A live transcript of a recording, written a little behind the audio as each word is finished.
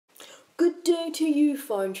Good day to you,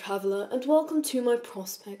 fine traveller, and welcome to my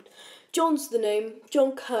prospect. John's the name,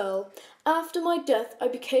 John Kyrle. After my death, I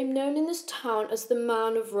became known in this town as the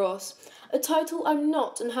Man of Ross, a title I'm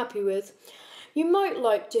not unhappy with. You might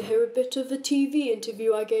like to hear a bit of a TV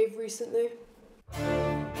interview I gave recently.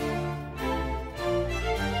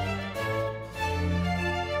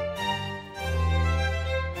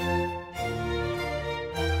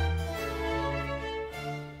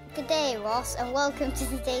 Good day, Ross, and welcome to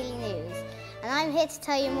the Daily News. And I'm here to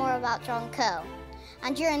tell you more about John Kyrle.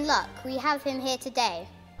 And you're in luck, we have him here today.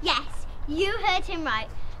 Yes, you heard him right.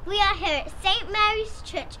 We are here at St Mary's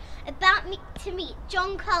Church about to meet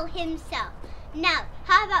John Kyrle himself. Now,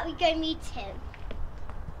 how about we go meet him?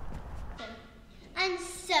 And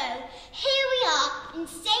so, here we are in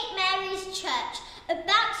St Mary's Church about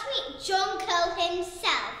to meet John Kyrle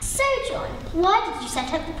himself. So, John, why did you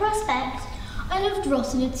set up the prospect? I loved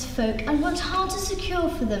Ross and its folk and worked hard to secure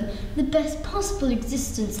for them the best possible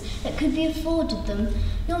existence that could be afforded them.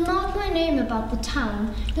 You'll mark my name about the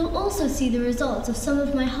town. You'll also see the results of some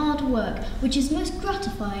of my hard work, which is most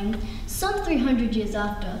gratifying. Some 300 years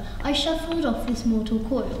after, I shuffled off this mortal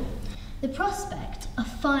coil. The prospect, a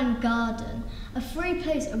fine garden, a free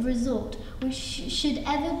place of resort, which should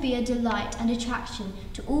ever be a delight and attraction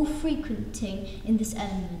to all frequenting in this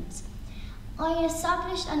element. I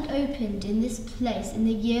established and opened in this place in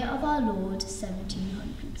the year of our Lord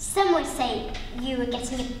 1700. Some would say you were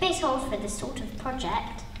getting a bit old for this sort of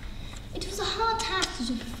project. It was a hard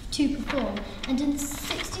task to perform, and in the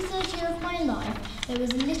 63rd year of my life there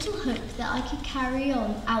was little hope that I could carry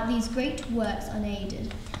on out these great works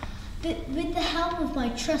unaided. But with the help of my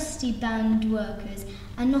trusty band workers,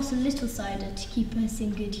 and not a little cider to keep us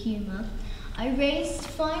in good humour, I raised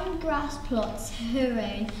fine grass plots,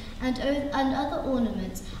 hooray, and other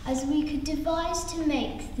ornaments, as we could devise to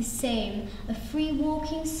make the same a free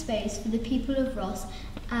walking space for the people of Ross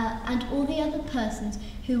and all the other persons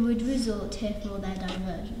who would resort here for their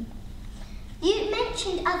diversion. You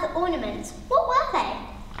mentioned other ornaments. What were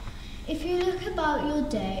they? If you look about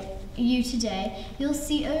you today, you'll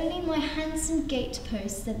see only my handsome gate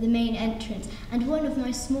posts at the main entrance and one of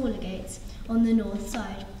my smaller gates on the north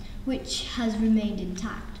side, which has remained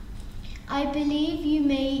intact. I believe you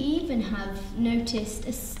may even have noticed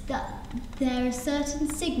that there is a certain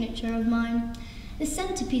signature of mine. The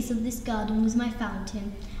centrepiece of this garden was my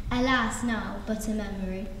fountain, alas now but a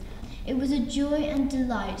memory. It was a joy and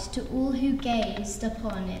delight to all who gazed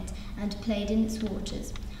upon it and played in its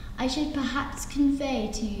waters. I should perhaps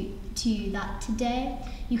convey to you that today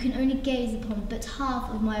you can only gaze upon but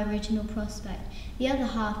half of my original prospect. The other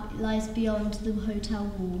half lies beyond the hotel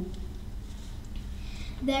wall.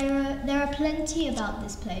 There are plenty about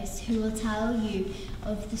this place who will tell you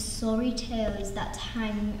of the sorry tales that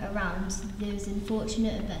hang around those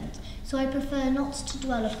unfortunate events, so I prefer not to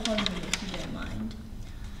dwell upon them if you don't mind.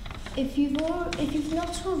 If you've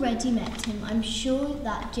not already met him, I'm sure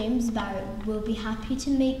that James Barrett will be happy to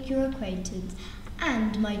make your acquaintance,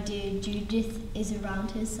 and my dear Judith is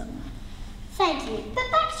around here somewhere. Thank you,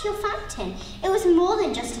 but back to your fountain. It was more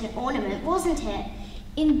than just an ornament, wasn't it?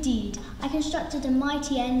 Indeed, I constructed a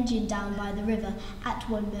mighty engine down by the river at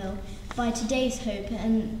one mill, by today's hope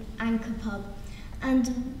an anchor pub,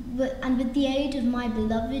 and with the aid of my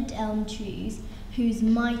beloved elm trees, whose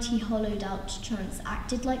mighty hollowed-out trunks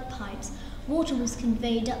acted like pipes, water was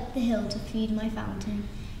conveyed up the hill to feed my fountain.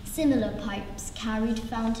 Similar pipes carried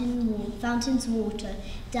fountain's water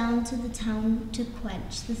down to the town to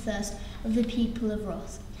quench the thirst of the people of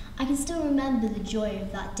Ross. I can still remember the joy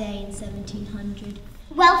of that day in 1700.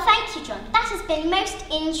 Well, thank you, John. That has been most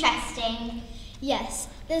interesting. Yes,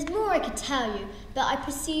 there's more I could tell you, but I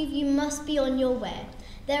perceive you must be on your way.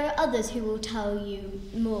 There are others who will tell you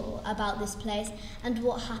more about this place and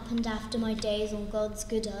what happened after my days on God's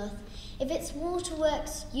good earth. If it's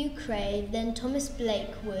waterworks you crave, then Thomas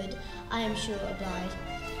Blake would, I am sure, oblige.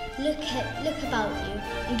 Look about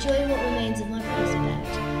you. Enjoy what remains of my prospect.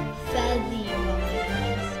 Fare thee, Robert.